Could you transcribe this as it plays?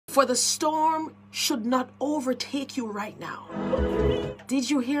For the storm should not overtake you right now. Did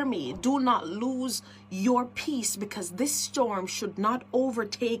you hear me? Do not lose your peace, because this storm should not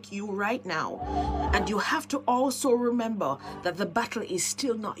overtake you right now. And you have to also remember that the battle is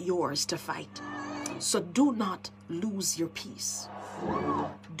still not yours to fight. So do not lose your peace.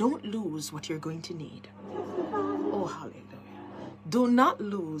 Don't lose what you're going to need. Oh, hallelujah. Do not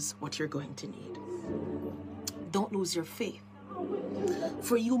lose what you're going to need. Don't lose your faith.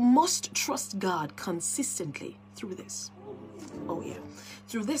 For you must trust God consistently through this. Oh yeah.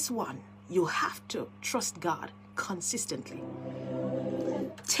 Through this one, you have to trust God consistently.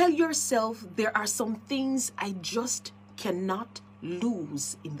 Tell yourself, there are some things I just cannot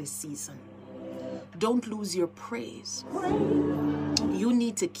lose in this season. Don't lose your praise. You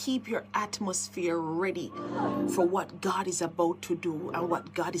need to keep your atmosphere ready for what God is about to do and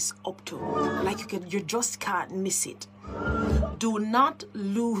what God is up to. Like you just can't miss it. Do not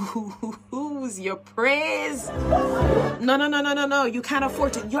lose your praise. No. You can't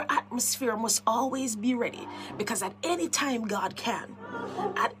afford it. Your atmosphere must always be ready, because at any time God can.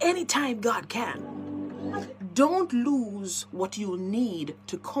 At any time God can. Don't lose what you need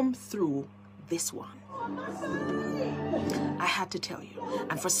to come through this one. I had to tell you.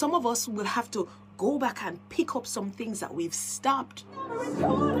 And for some of us, we'll have to go back and pick up some things that we've stopped.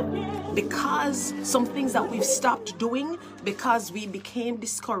 Because some things that we've stopped doing because we became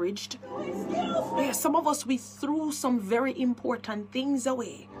discouraged. Yeah, some of us, we threw some very important things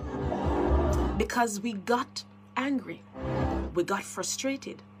away because we got angry, we got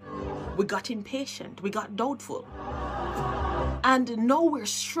frustrated, we got impatient, we got doubtful. And now we're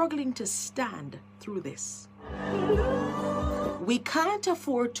struggling to stand through this. We can't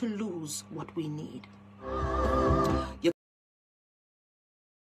afford to lose what we need.